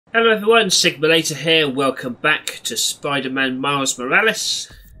Hello everyone, Sigma Later here. Welcome back to Spider-Man Miles Morales.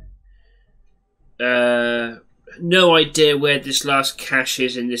 No idea where this last cache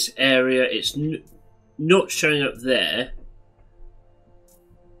is in this area. It's not showing up there.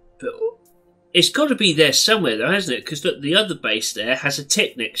 But it's got to be there somewhere though, hasn't it? Because look, the other base there has a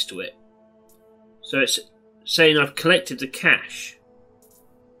tick next to it. So it's saying I've collected the cache.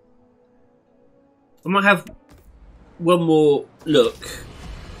 I might have one more look.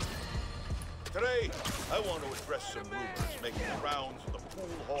 Today, I want to address some rumors making the rounds of the pool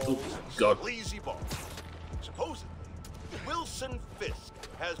halls and sleazy bars. Supposedly, Wilson Fisk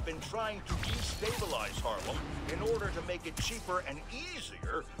has been trying to destabilize Harlem in order to make it cheaper and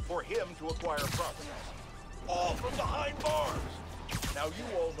easier for him to acquire properties. All from behind bars. Now,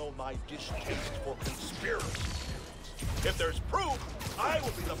 you all know my distaste for conspiracy. If there's proof, I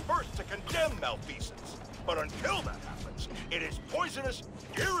will be the first to condemn malfeasance. But until that happens, it is poisonous,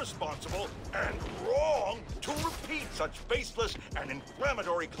 irresponsible, and wrong to repeat such baseless and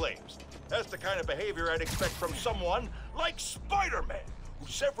inflammatory claims. That's the kind of behavior I'd expect from someone like Spider-Man, who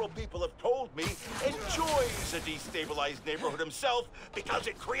several people have told me enjoys a destabilized neighborhood himself because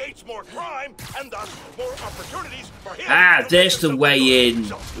it creates more crime and thus more opportunities for him. Ah, there's the way in.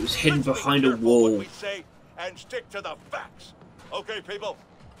 It was hidden behind a wall. What we say and stick to the facts. Okay, people?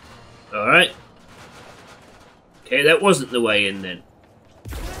 Alright. Okay, that wasn't the way in then.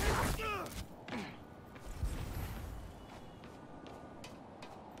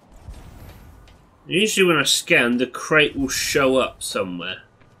 Usually when I scan, the crate will show up somewhere.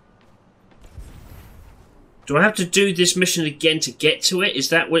 Do I have to do this mission again to get to it? Is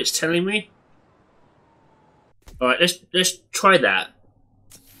that what it's telling me? Alright, let's try that.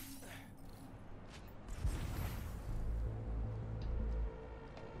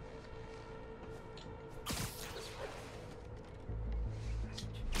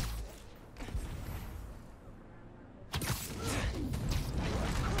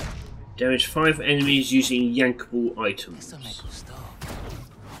 Damage 5 enemies using yankable items.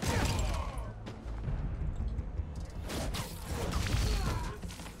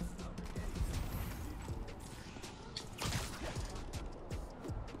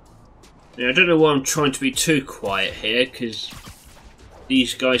 Now, I don't know why I'm trying to be too quiet here, because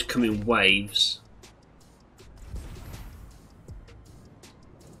these guys come in waves.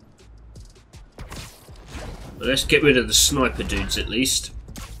 But let's get rid of the sniper dudes at least.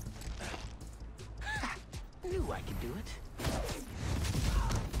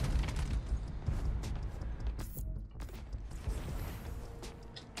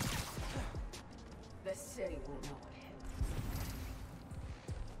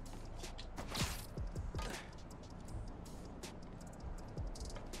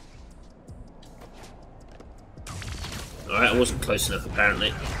 Alright, I wasn't close enough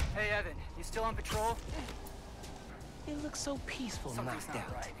apparently. Hey Evan, you still on patrol? It looks so peaceful, Something's knocked not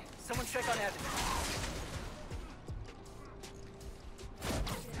out. right. Someone check on Evan.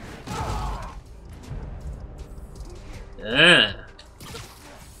 Ah.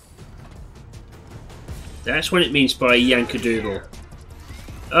 That's what it means by yankadoodle.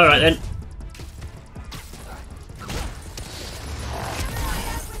 Alright then.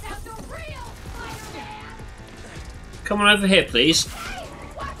 Come on over here, please.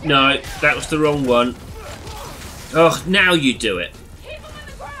 No, that was the wrong one. Oh, now you do it.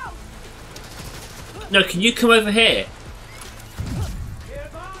 No, can you come over here?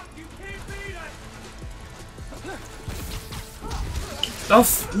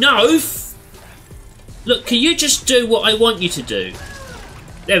 Oh, no! Look, can you just do what I want you to do?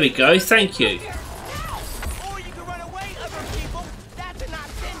 There we go, thank you.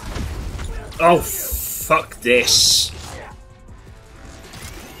 Oh, fuck this.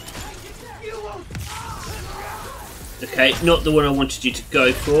 Okay, not the one I wanted you to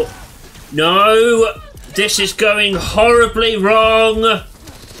go for. No! This is going horribly wrong!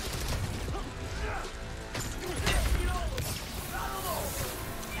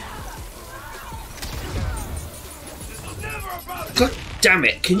 God damn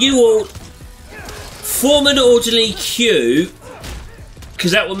it, can you all form an orderly queue?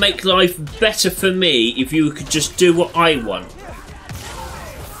 Because that will make life better for me if you could just do what I want.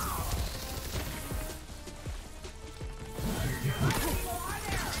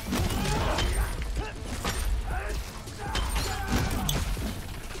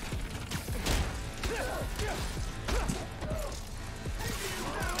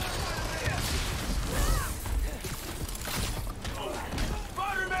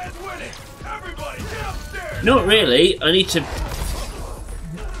 Not really. I need to...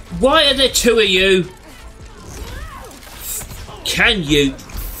 Why are there two of you? Can you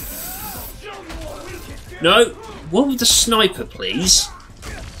No, one with the sniper, please.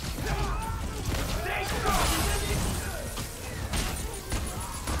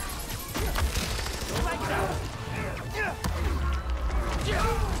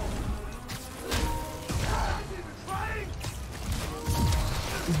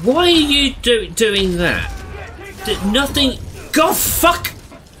 Why are you doing that? Nothing. God, fuck!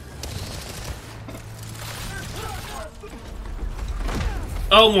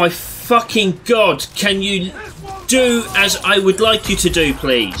 Oh my fucking god! Can you do as I would like you to do,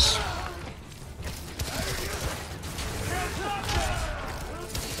 please?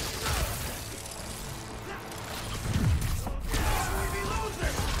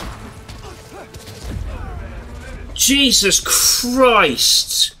 Jesus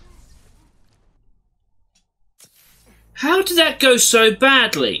Christ! How did that go so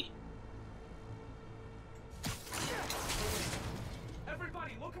badly?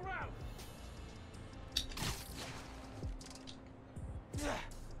 Everybody, look around.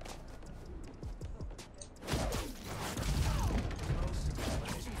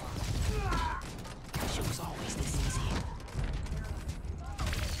 She was always this easy.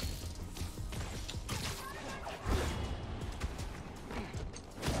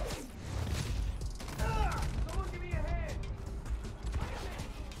 Someone give me a hand.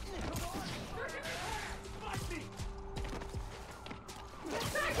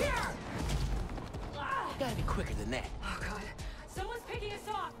 Back here! You gotta be quicker than that. Oh god. Someone's picking us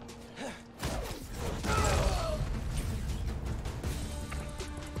off!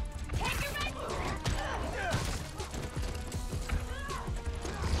 Take your men!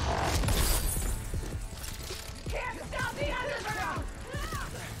 Can't stop the underground!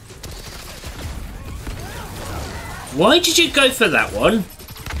 Why did you go for that one?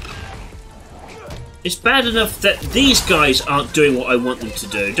 It's bad enough that these guys aren't doing what I want them to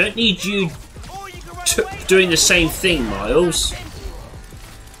do. Don't need you doing the same thing, Miles.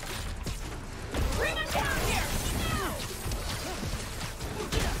 Bring them down here!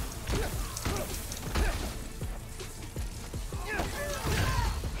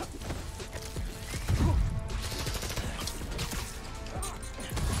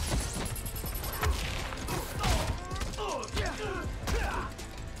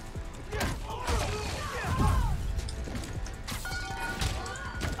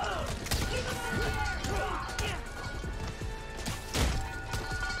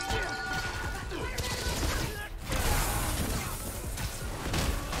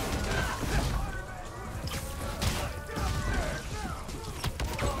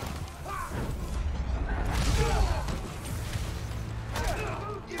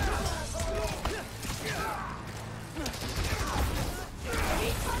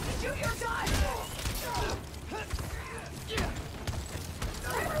 Shoot your gun!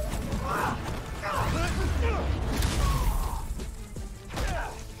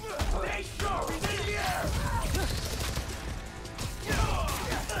 Stay sharp! He's in the air!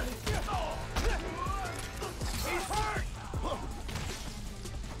 He's hurt!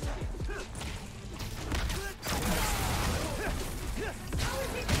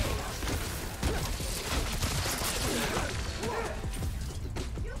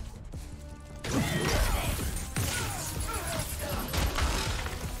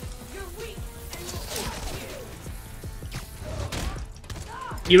 You're weak!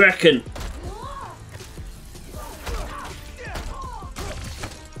 You reckon?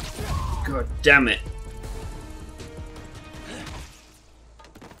 God damn it.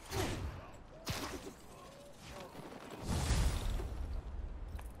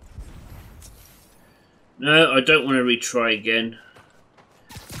 No, I don't want to retry again.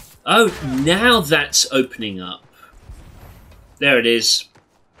 Oh, now that's opening up. There it is.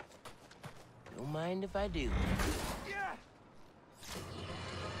 Don't mind if I do.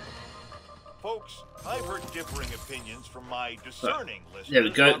 Folks, I've heard differing opinions from my discerning there we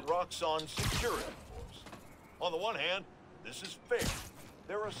listeners go. on Roxxon's security force. On the one hand, this is fair.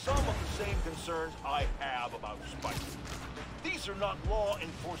 There are some of the same concerns I have about Spidies. These are not law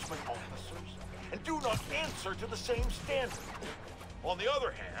enforcement officers and do not answer to the same standard. On the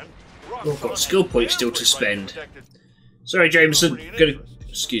other hand, I've got Roxxon skill has points still to every right spend. protect its Sorry, Jameson. property and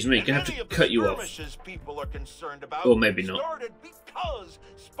Excuse me. Gonna have Many to of the cut you off. skirmishes people are concerned about Or maybe not. started because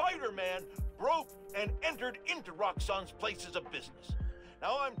Spider-Man broke and entered into Roxxon's places of business.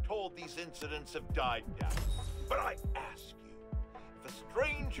 Now I'm told these incidents have died down, but I ask you, if a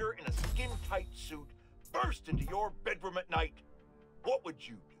stranger in a skin-tight suit burst into your bedroom at night, what would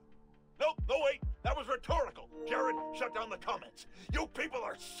you do? No, wait, that was rhetorical. Jared, shut down the comments. You people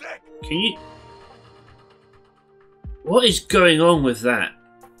are sick. Can you... What is going on with that?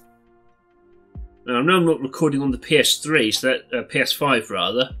 Now, I know I'm not recording on the PS3, so that PS5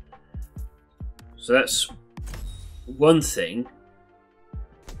 rather. So that's one thing.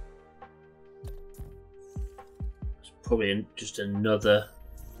 It's probably just another.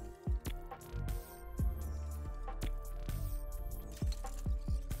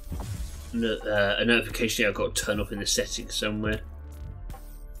 A notification I've got to turn off in the settings somewhere.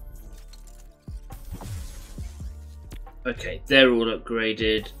 Okay, they're all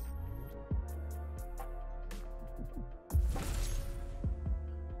upgraded.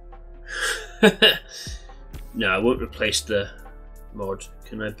 No, I won't replace the mod.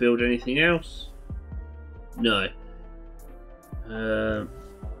 Can I build anything else? No.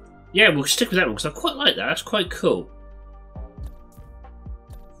 Yeah, we'll stick with that one because I quite like that. That's quite cool.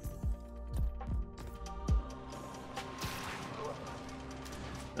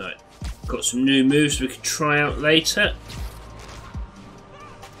 Right, got some new moves we can try out later.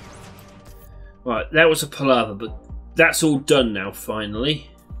 Right, that was a palaver, but that's all done now, finally.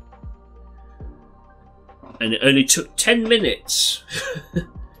 And it only took 10 minutes.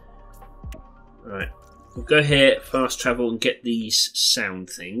 Right, we'll go here, fast travel, and get these sound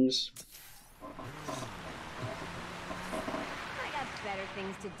things. I got better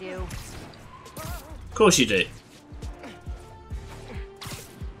things to do. Of course you do.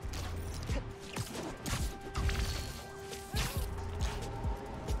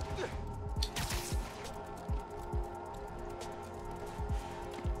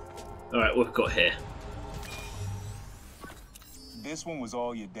 Alright, what have we got here? This one was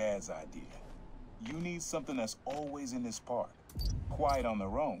all your dad's idea. You need something that's always in this park. Quiet on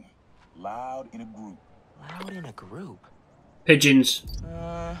their own. Loud in a group. Loud in a group? Pigeons.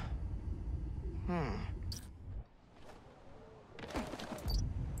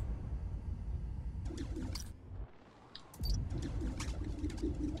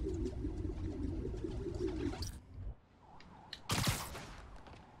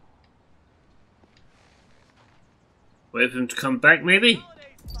 Wait for them to come back, maybe?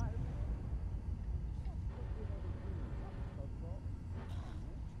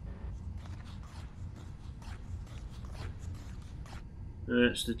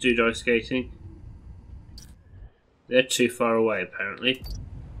 That's the dude ice skating. They're too far away, apparently.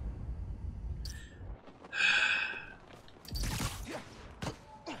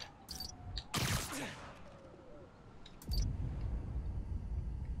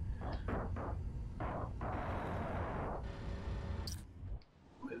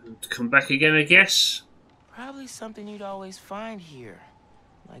 To come back again, I guess. Probably something you'd always find here,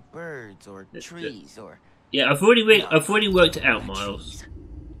 like birds or trees or. Yeah, I've already worked it out, Miles.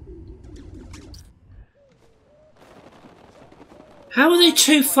 How are they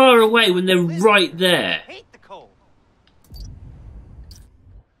too far away when they're right there? Hate the cold.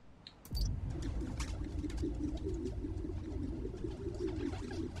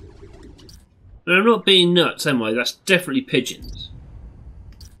 And I'm not being nuts, am I? That's definitely pigeons.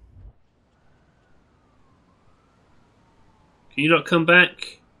 Can you not come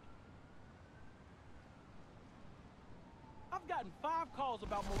back? I've gotten 5 calls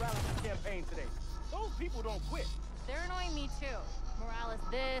about Morales' campaign today. Those people don't quit. They're annoying me too. Morales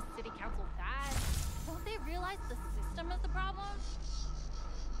this, city council that. Don't they realize the system is the problem?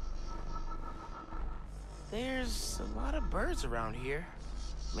 There's a lot of birds around here.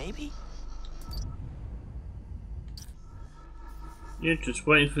 Maybe? Yeah, just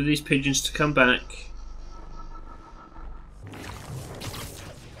waiting for these pigeons to come back.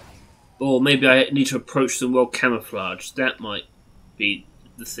 Or maybe I need to approach them well camouflaged. That might be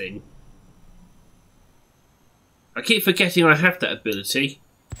the thing. I keep forgetting I have that ability.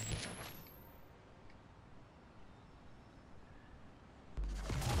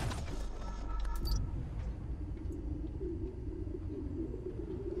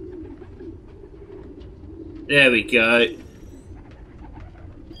 There we go.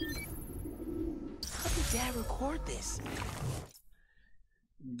 How did Dad record this?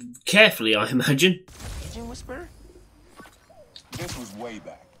 Carefully, I imagine. Pigeon whisperer? This was way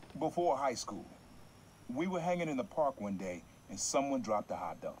back, before high school. We were hanging in the park one day, and someone dropped a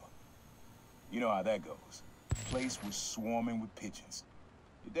hot dog. You know how that goes. The place was swarming with pigeons.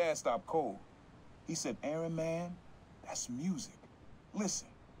 Your dad stopped cold. He said, "Aaron, man, that's music. Listen."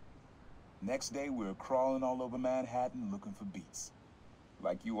 Next day, we were crawling all over Manhattan looking for beats.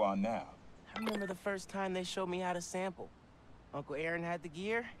 Like you are now. I remember the first time they showed me how to sample. Uncle Aaron had the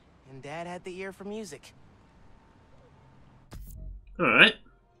gear, and Dad had the ear for music. Alright.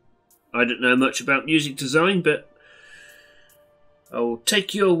 I don't know much about music design, but I'll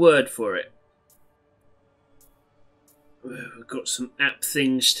take your word for it. We've got some app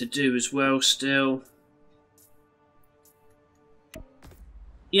things to do as well still.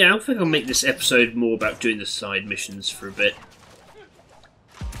 Yeah, I think I'll make this episode more about doing the side missions for a bit.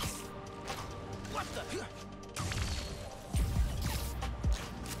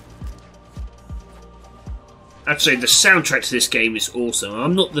 I'd say the soundtrack to this game is awesome.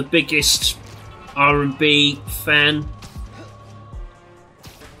 I'm not the biggest R&B fan,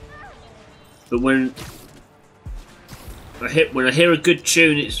 but when I hear a good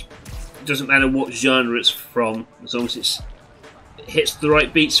tune, it doesn't matter what genre it's from, as long as it hits the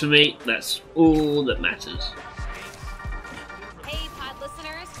right beats for me. That's all that matters. Hey, pod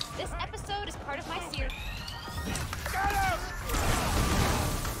listeners, this episode is part of my series.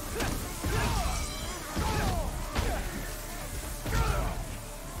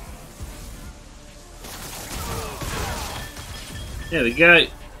 There we go.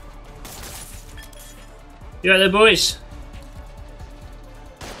 You right there, boys?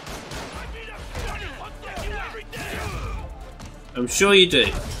 I'm sure you do.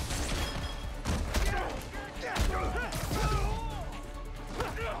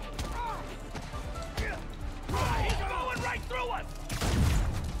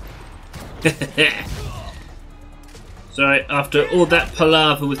 Sorry, after all that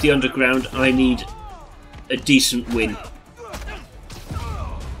palaver with the underground, I need a decent win.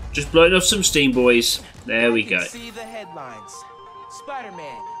 Just blowing off some steam, boys. There we go. See the headlines.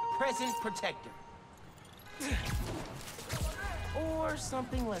 Spider-Man, present protector. Or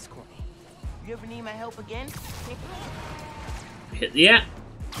something less corny. You ever need my help again? Hit the app.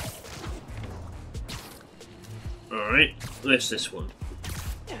 Alright, where's this one?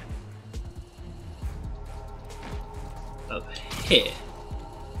 Up here.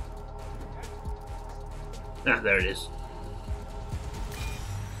 Ah, there it is.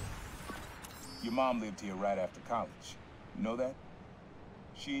 Your mom lived here right after college. You know that?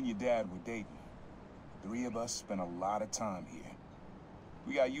 She and your dad were dating. The three of us spent a lot of time here.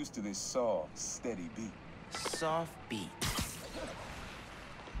 We got used to this soft, steady beat. Soft beat.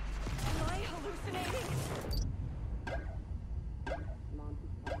 Am I hallucinating?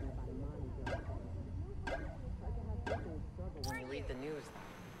 When you read the news.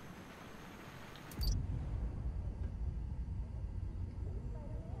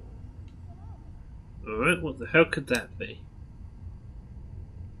 Alright, what the hell could that be?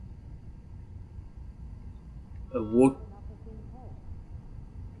 A wood.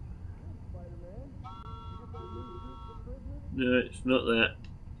 No, it's not that.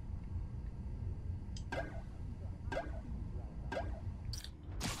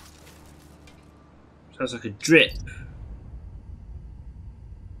 Sounds like a drip.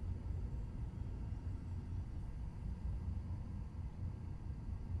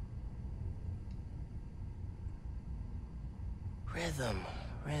 Rhythm.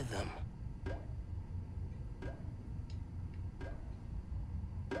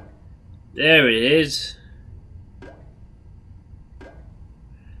 There it is.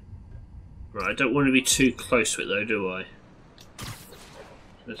 Right, I don't want to be too close to it though, do I?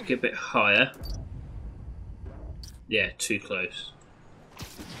 Let's get a bit higher. Yeah, too close.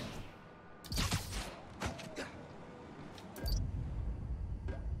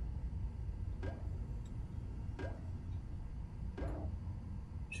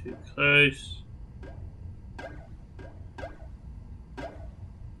 Too close.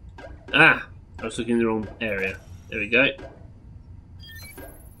 Ah! I was looking in the wrong area. There we go.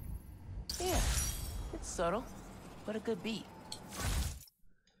 Yeah, it's subtle, but a good beat.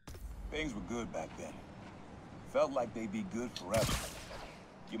 Things were good back then. Felt like they'd be good forever.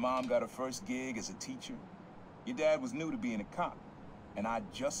 Your mom got her first gig as a teacher. Your dad was new to being a cop. And I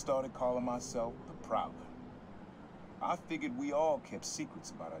just started calling myself the Prowler. I figured we all kept secrets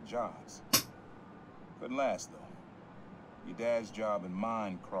about our jobs. Couldn't last, though. Your dad's job and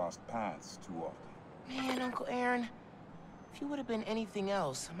mine crossed paths too often. Man, Uncle Aaron, if you would have been anything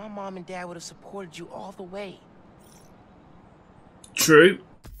else, my mom and dad would have supported you all the way. True.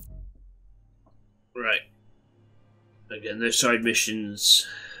 Right. Again, those side missions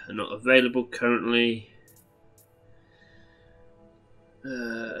are not available currently.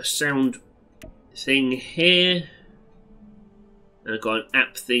 A sound thing here. And I've got an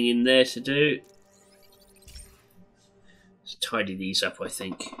app thing in there to do. Let's tidy these up, I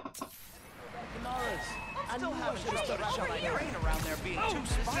think. I still have shit around there being too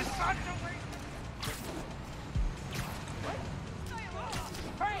spicy.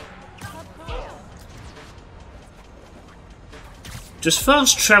 Does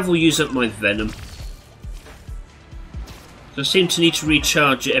fast travel use up my venom? I seem to need to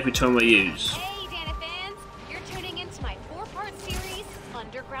recharge it every time I use. Hey, Dana fans! You're tuning into my 4-part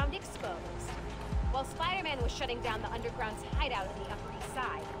underground exposed. While Spider-Man was shutting down the underground's hideout in the Upper East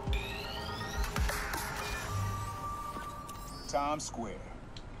Side. Times Square.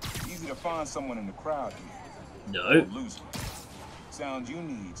 Easy to find someone in the crowd here. No. Don't lose them. Sound you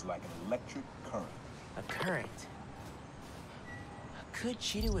need's like an electric current. A current? I could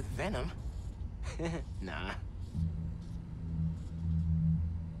cheat it with venom. Nah.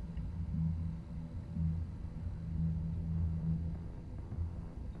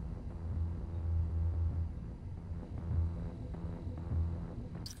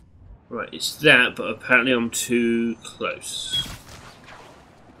 Right, it's that, but apparently I'm too close.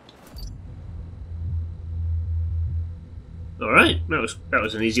 Alright, that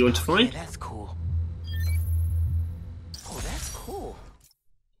was an easy one to find. Yeah, that's cool. Oh, that's cool.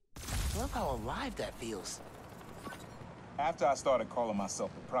 I love how alive that feels. After I started calling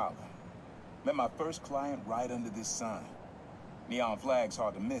myself the Prowler, met my first client right under this sign. Neon flag's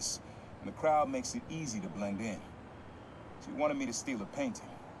hard to miss, and the crowd makes it easy to blend in. She wanted me to steal a painting.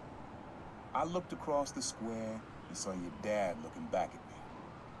 I looked across the square and saw your dad looking back at me.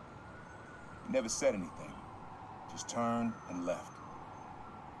 He never said anything, just turned and left.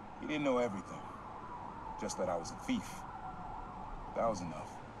 He didn't know everything, just that I was a thief. That was enough.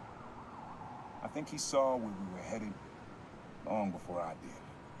 I think he saw where we were headed long before I did.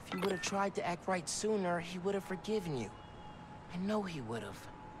 If you would have tried to act right sooner, he would have forgiven you. I know he would have.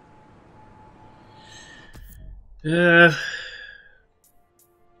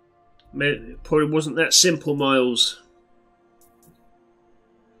 It probably wasn't that simple, Miles.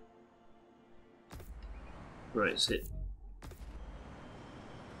 Right, that's it.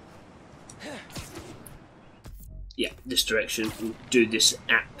 Yeah, this direction. We'll do this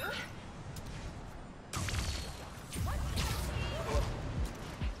app.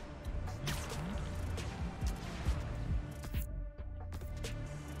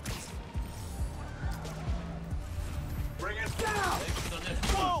 Bring it down!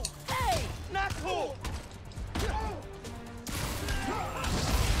 Whoa! Hey! Not cool!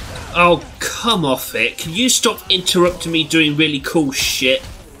 Oh, come off it. Can you stop interrupting me doing really cool shit?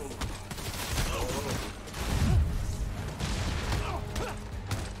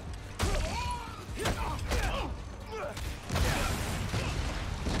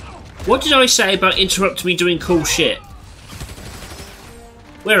 What did I say about interrupting me doing cool shit?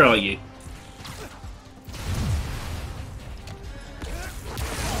 Where are you?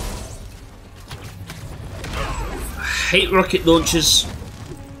 I hate rocket launchers.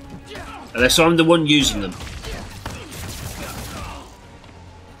 Unless I'm the one using them.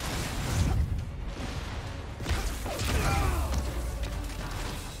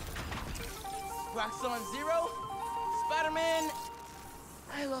 Rocks on zero. Spider-Man.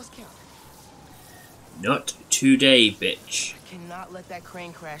 I lost count. Not today, bitch. I cannot let that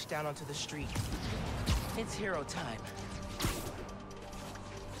crane crash down onto the street. It's hero time.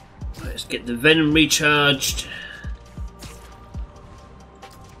 Let's get the venom recharged.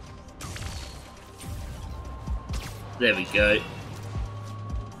 There we go.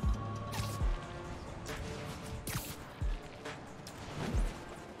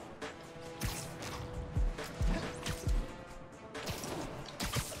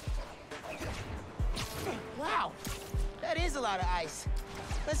 Wow, that is a lot of ice.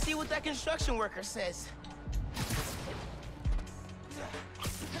 Let's see what that construction worker says.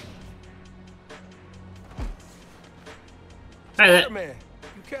 Hey there. Man,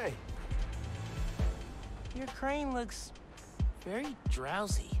 you came. Your crane looks very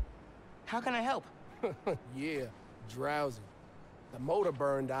drowsy. How can I help? Yeah, drowsy. The motor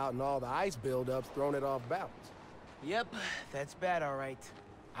burned out and all the ice buildups thrown it off balance. Yep, that's bad, all right.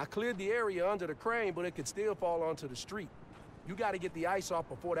 I cleared the area under the crane, but it could still fall onto the street. You gotta get the ice off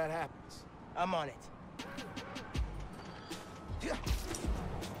before that happens. I'm on it.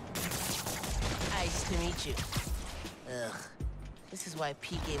 Nice to meet you. Ugh. This is why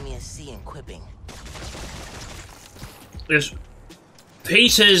Pete gave me a C in quipping. There's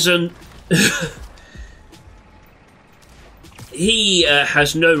Peters and he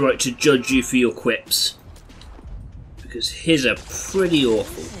has no right to judge you for your quips because his are pretty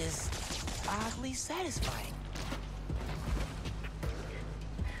awful. This is oddly satisfying.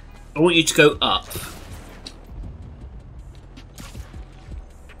 I want you to go up.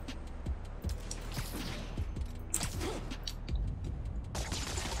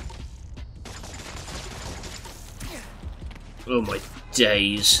 Oh my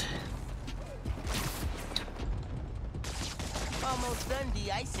days. Almost done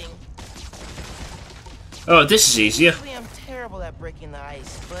de-icing. Oh, this is easier. Usually I'm terrible at breaking the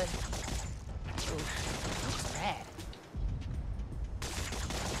ice, but oof, it looks bad.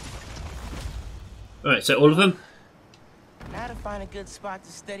 Alright, so all of them? Now to find a good spot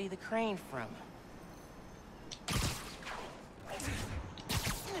to steady the crane from.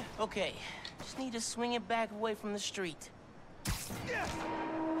 Okay, just need to swing it back away from the street.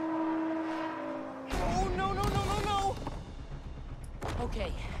 Oh, no, no, no, no, no!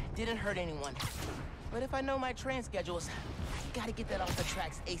 Okay, didn't hurt anyone. But if I know my train schedules, gotta get that off the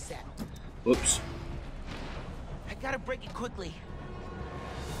tracks ASAP. Whoops. I gotta break it quickly.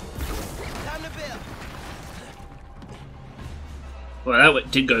 Time to bail. Well,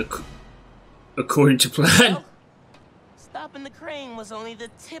 that did go according to plan. Well, stopping the crane was only the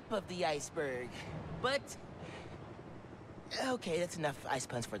tip of the iceberg. But... okay, that's enough ice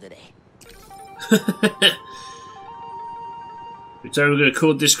puns for today. So we're going to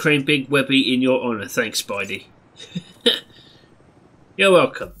call this crane Big Webby in your honour. Thanks, Spidey. You're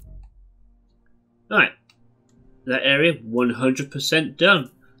welcome. Right. That area, 100%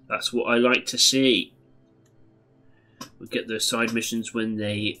 done. That's what I like to see. We'll get those side missions when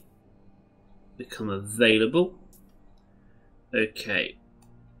they become available. Okay.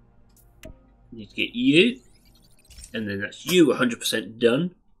 Need to get you. And then that's you 100%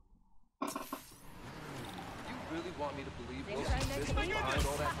 done. You really want me to believe Wilson Fisk is behind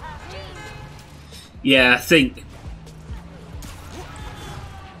all that? Yeah, I think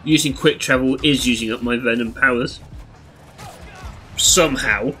using quick travel is using up my venom powers.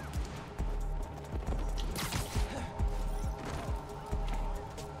 Somehow.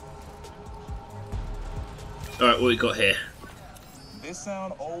 Alright, what we got here? This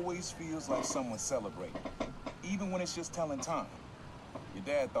sound always feels like someone's celebrating, even when it's just telling time. Your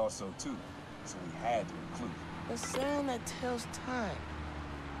dad thought so too, so we had to include it. A sound that tells time.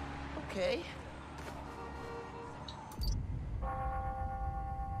 Okay.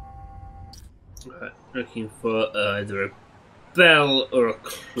 Right, looking for either a bell or a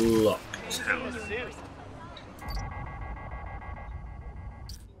clock tower.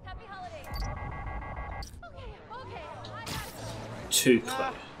 Happy holidays. Okay, okay. I got it. Too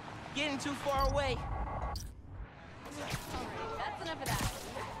close. Getting too far away. Alright, that's enough of that.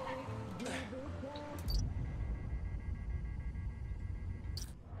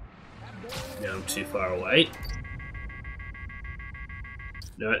 Now I'm too far away.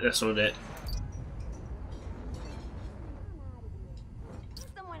 No, that's not it.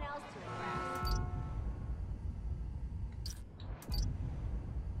 Someone else to impress.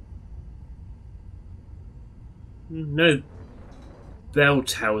 No bell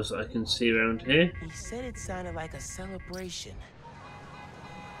towers that I can see around here. He said it sounded like a celebration.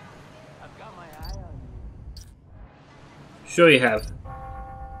 I've got my eye on you. Sure you have.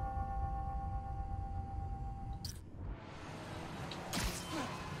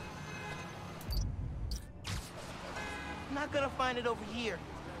 I'm not gonna find it over here.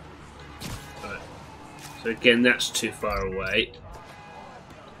 Right. So again, that's too far away.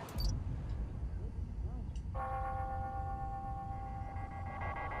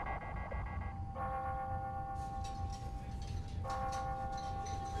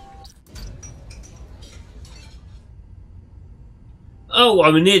 Oh,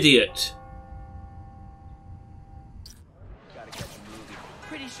 I'm an idiot. Gotta catch him moving.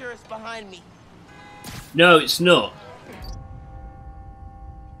 Pretty sure it's behind me. No, it's not.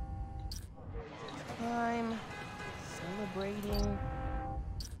 I'm celebrating.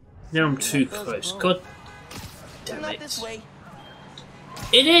 Now I'm too close. God damn Not this it. way.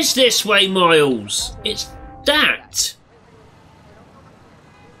 It is this way, Miles. It's that.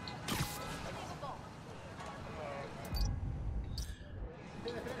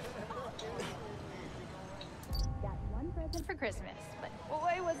 Got one present for Christmas, but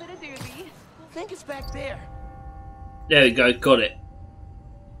boy, was it a doozy. I think it's back there. There we go. Got it.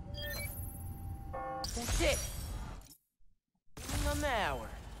 That's it. An hour.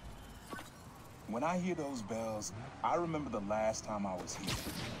 When I hear those bells, I remember the last time I was here.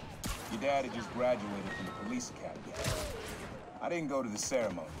 Your dad had just graduated from the police academy. I didn't go to the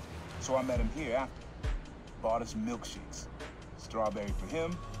ceremony, so I met him here after. Bought us milkshakes. Strawberry for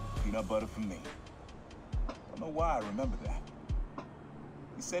him, peanut butter for me. Don't know why I remember that.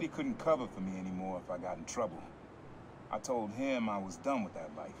 He said he couldn't cover for me anymore if I got in trouble. I told him I was done with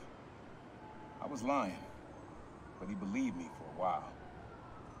that life. I was lying, but he believed me for a while.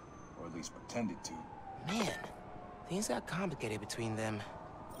 Or at least pretended to. Man, things got complicated between them.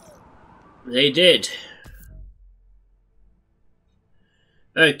 They did.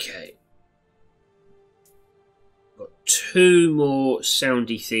 Okay. Got two more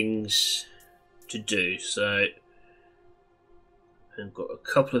soundy things to do, so I've got a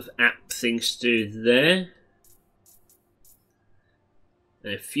couple of app things to do there.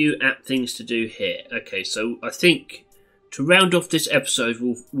 And a few apt things to do here. Okay, so I think to round off this episode,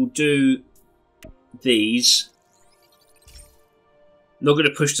 we'll do these. Not going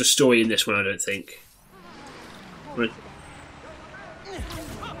to push the story in this one, I don't think. Right.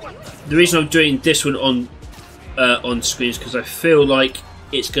 The reason I'm doing this one on screen is because I feel like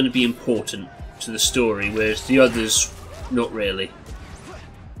it's going to be important to the story, whereas the others, not really.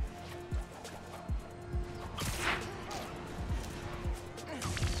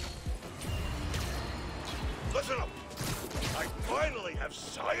 Listen up. I finally have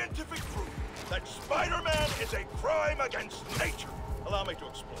scientific proof that Spider-Man is a crime against nature. Allow me to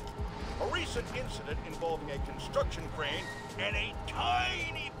explain. A recent incident involving a construction crane and a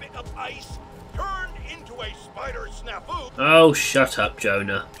tiny bit of ice turned into a spider snafu. Oh, shut up,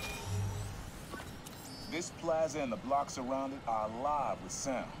 Jonah. This plaza and the blocks around it are alive with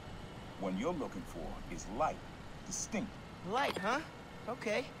sound. What you're looking for is light, distinct. Light, huh?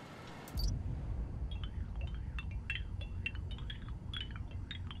 Okay.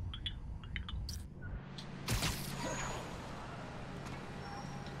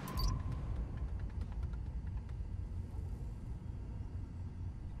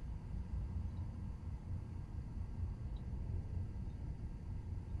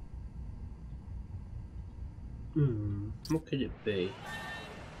 What could it be?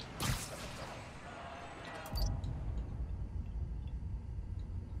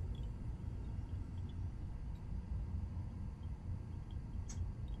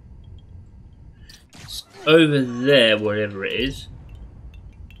 It's over there, whatever it is.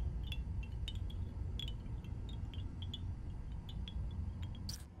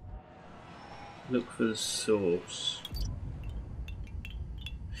 Look for the source.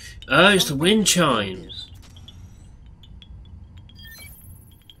 Oh, it's the wind chimes.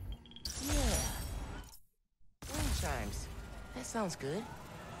 Sounds good.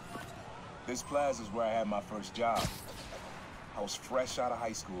 This plaza is where I had my first job. I was fresh out of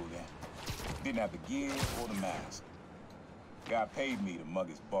high school then. Didn't have the gear or the mask. Guy paid me to mug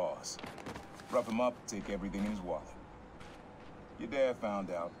his boss. Rough him up, take everything in his wallet. Your dad found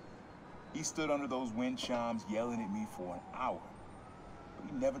out. He stood under those wind chimes yelling at me for an hour.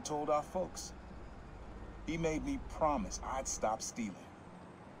 But he never told our folks. He made me promise I'd stop stealing.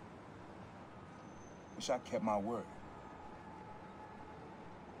 Wish I kept my word.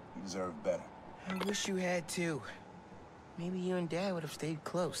 You deserve better. I wish you had too. Maybe you and Dad would have stayed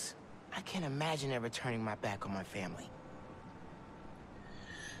close. I can't imagine ever turning my back on my family.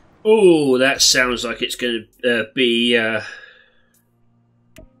 Oh, that sounds like it's going to be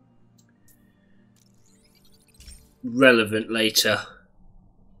relevant later.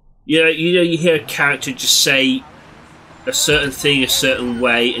 You know, you hear a character just say a certain thing a certain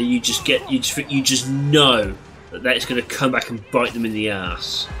way, and you just know that it's going to come back and bite them in the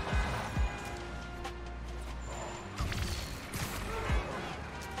ass.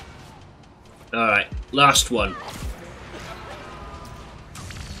 Alright, last one.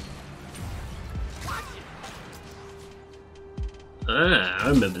 Ah, I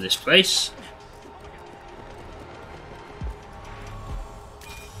remember this place.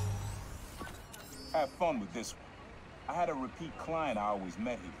 Have fun with this one. I had a repeat client I always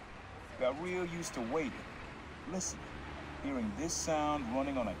met here. Got real used to waiting. Listen, hearing this sound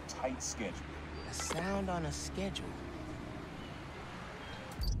running on a tight schedule. A sound on a schedule?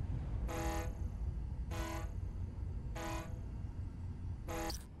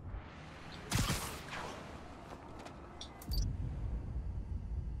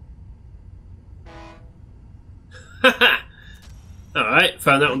 Alright,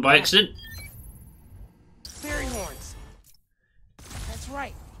 found that one by accident. Fairy horns. That's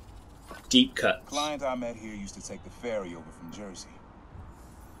right. Deep cut. Client I met here used to take the ferry over from Jersey.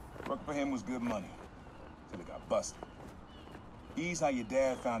 Work for him was good money, till it got busted. He's how your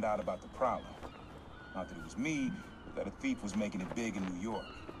dad found out about the problem. Not that it was me, but that a thief was making it big in New York,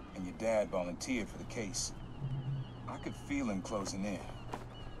 and your dad volunteered for the case. I could feel him closing in.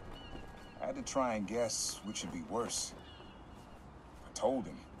 I had to try and guess which would be worse. I told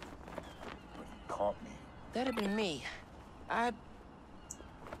him, but he caught me. That'd be me. I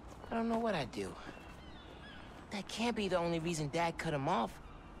don't know what I'd do. That can't be the only reason Dad cut him off.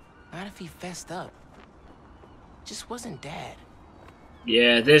 Not if he fessed up. Just wasn't Dad.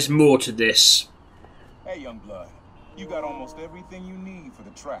 Yeah, there's more to this. Hey, young blood, you got almost everything you need for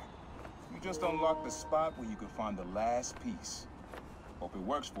the track. You just unlocked the spot where you could find the last piece. Hope it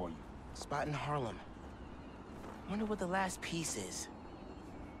works for you. Spot in Harlem. Wonder what the last piece is.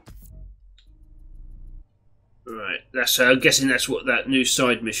 Right, I'm guessing that's what that new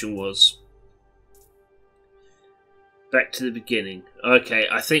side mission was. Back to the beginning. Okay,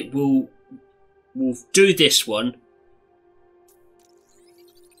 I think we'll do this one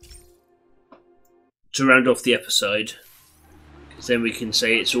to round off the episode, because then we can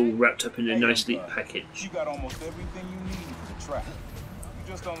say it's all wrapped up in a nice neat package. You got almost everything you need for the track.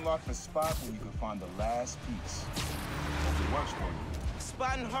 You just unlocked the spot where you can find the last piece. Hope it works for you.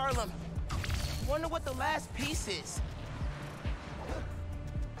 Spot in Harlem. Wonder what the last piece is.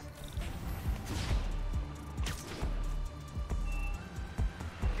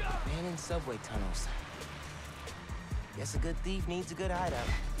 Abandoned subway tunnels. Guess a good thief needs a good hideout.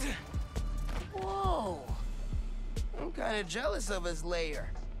 Whoa! I'm kind of jealous of his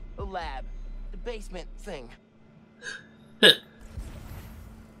lair. The lab. The basement thing.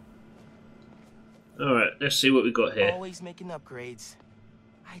 Alright, let's see what we got here. Always making upgrades.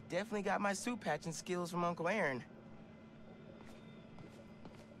 I definitely got my suit patching skills from Uncle Aaron.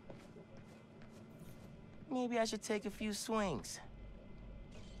 Maybe I should take a few swings.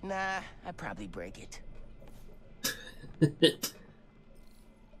 Nah, I'd probably break it.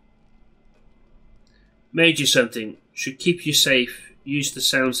 Made you something. Should keep you safe. Use the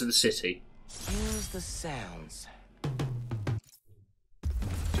sounds of the city. Use the sounds.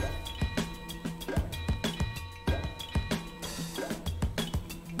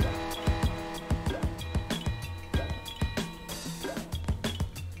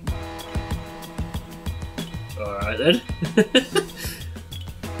 Alright then.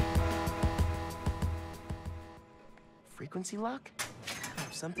 Frequency lock?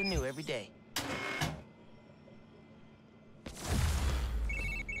 Something new every day.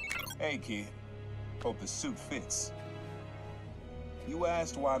 Hey, kid. Hope the suit fits. You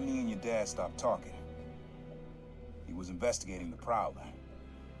asked why me and your dad stopped talking. He was investigating the Prowler.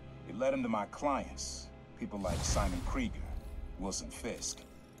 It led him to my clients, people like Simon Krieger, Wilson Fisk.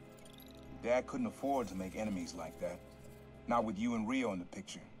 Dad couldn't afford to make enemies like that. Not with you and Rio in the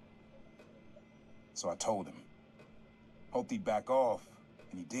picture. So I told him. Hoped he'd back off,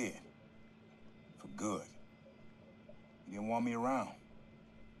 and he did. For good. He didn't want me around.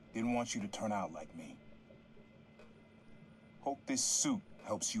 Didn't want you to turn out like me. Hope this suit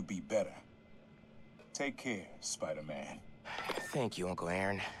helps you be better. Take care, Spider-Man. Thank you, Uncle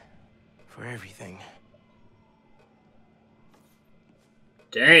Aaron, for everything.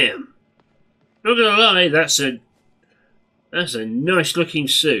 Damn. Not gonna lie, that's a nice looking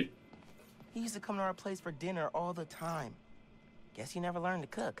suit. He used to come to our place for dinner all the time. Guess he never learned to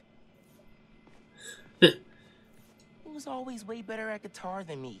cook. He was always way better at guitar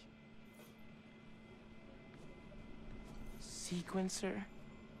than me. Sequencer?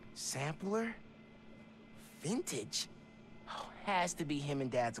 Sampler? Vintage? Oh, has to be him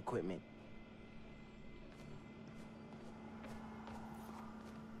and Dad's equipment.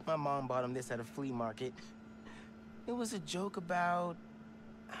 My mom bought him this at a flea market. It was a joke about...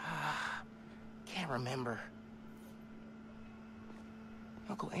 can't remember.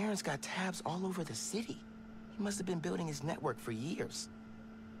 Uncle Aaron's got tabs all over the city. He must have been building his network for years.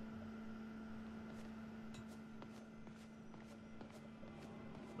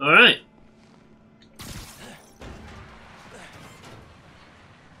 All right.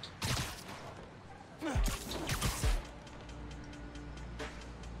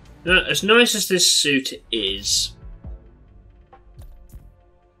 Now, as nice as this suit is,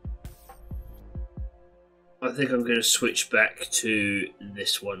 I think I'm going to switch back to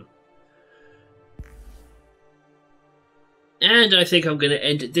this one. And I think I'm going to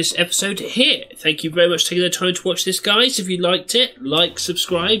end this episode here. Thank you very much for taking the time to watch this, guys. If you liked it, like,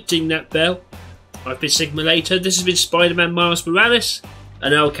 subscribe, ding that bell. I've been Sigma Later. This has been Spider-Man Miles Morales,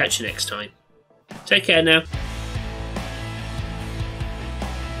 and I'll catch you next time. Take care now.